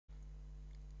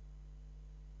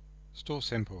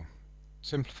StorSimple.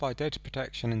 Simplify data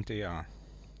protection and DR.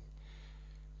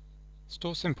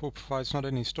 StorSimple provides not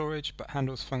only storage but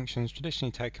handles functions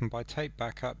traditionally taken by tape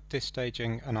backup, disk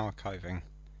staging and archiving.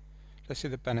 Let's see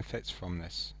the benefits from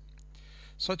this.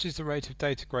 Such is the rate of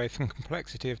data growth and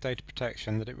complexity of data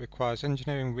protection that it requires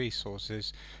engineering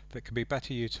resources that could be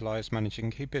better utilized managing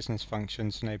key business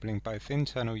functions, enabling both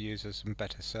internal users and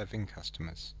better serving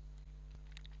customers.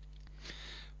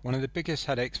 One of the biggest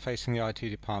headaches facing the IT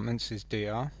departments is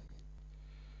DR.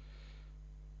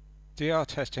 DR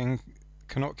testing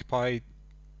can occupy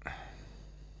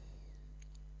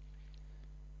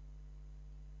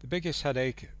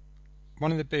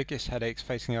one of the biggest headaches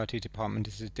facing the IT department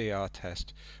is the DR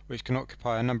test, which can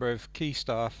occupy a number of key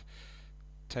staff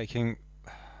taking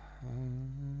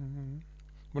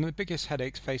one of the biggest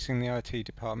headaches facing IT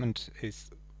departments is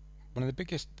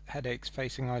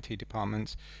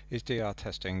DR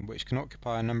testing, which can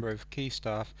occupy a number of key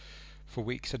staff for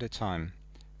weeks at a time,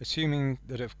 assuming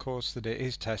that of course that it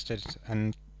is tested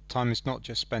and time is not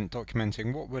just spent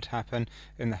documenting what would happen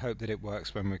in the hope that it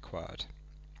works when required.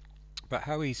 But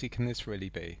how easy can this really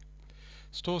be?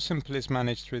 StorSimple is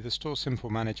managed through the StorSimple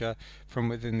Manager from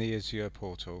within the Azure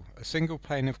portal, a single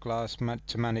pane of glass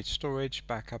to manage storage,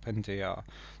 backup and DR.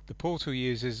 The portal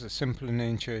uses a simple and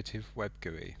intuitive web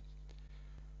GUI.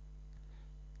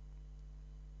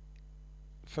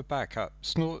 For backup,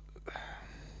 StorSimple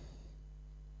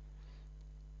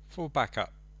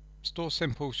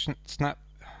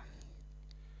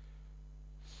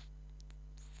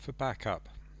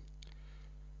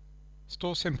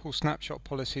StorSimple snapshot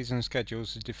policies and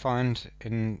schedules are defined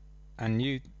in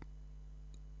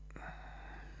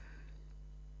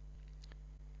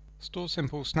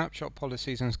StorSimple snapshot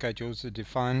policies and schedules are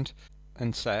defined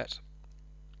and set,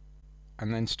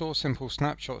 and then StorSimple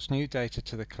snapshots new data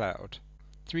to the cloud.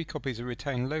 3 copies are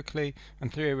retained locally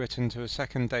and 3 are written to a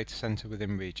second data center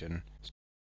within region.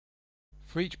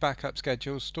 For each backup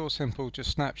schedule, StorSimple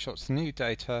just snapshots the new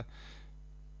data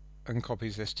and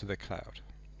copies this to the cloud.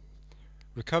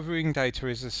 Recovering data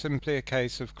is simply a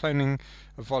case of cloning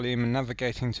a volume and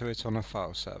navigating to it on a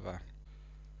file server.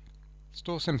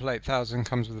 StorSimple 8000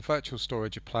 comes with a virtual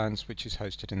storage appliance which is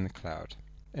hosted in the cloud.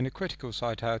 In a critical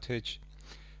site outage,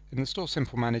 in the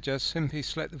StorSimple Manager, simply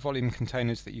select the volume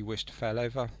containers that you wish to fail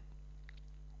over.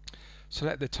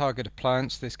 Select the target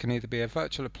appliance. This can either be a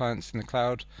virtual appliance in the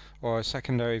cloud or a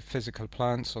secondary physical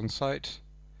appliance on site,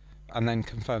 and then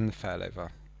confirm the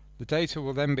failover. The data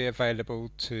will then be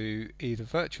available to either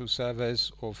virtual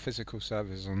servers or physical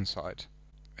servers on site.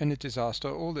 In a disaster,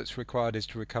 all that's required is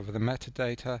to recover the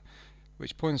metadata,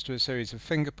 which points to a series of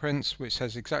fingerprints which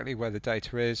says exactly where the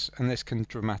data is, and this can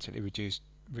dramatically reduce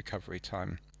recovery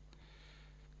time.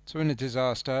 So in a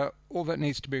disaster, all that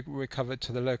needs to be recovered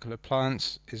to the local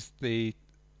appliance is the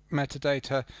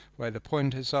metadata, where the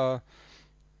pointers are,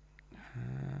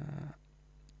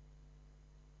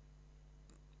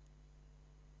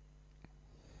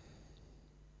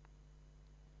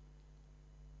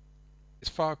 it's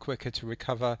far quicker to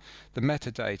recover the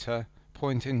metadata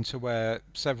pointing to where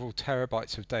several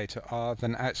terabytes of data are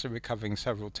than actually recovering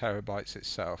several terabytes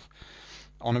itself.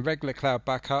 On a regular cloud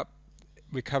backup,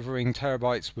 recovering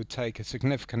terabytes would take a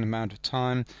significant amount of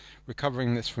time.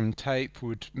 Recovering this from tape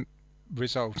would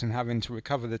result in having to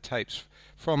recover the tapes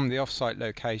from the offsite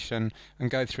location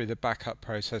and go through the backup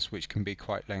process, which can be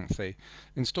quite lengthy.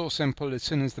 In StorSimple, as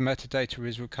soon as the metadata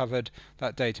is recovered,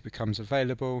 that data becomes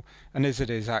available, and as it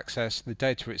is accessed, the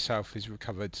data itself is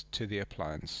recovered to the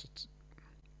appliance.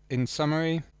 In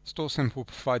summary, StorSimple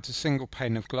provides a single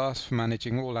pane of glass for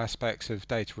managing all aspects of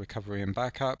data recovery and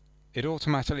backup. It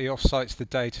automatically offsites the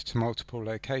data to multiple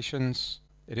locations.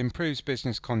 It improves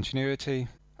business continuity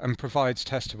and provides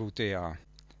testable DR.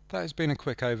 That has been a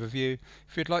quick overview.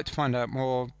 If you'd like to find out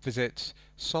more, visit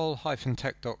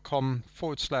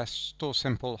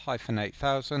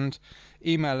sol-tech.com/storsimple-8000,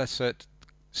 email us at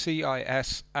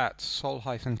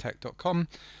cis@sol-tech.com,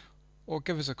 or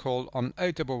give us a call on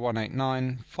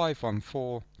 01189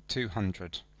 514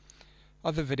 200.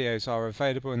 Other videos are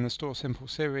available in the StorSimple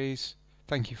series.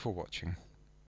 Thank you for watching.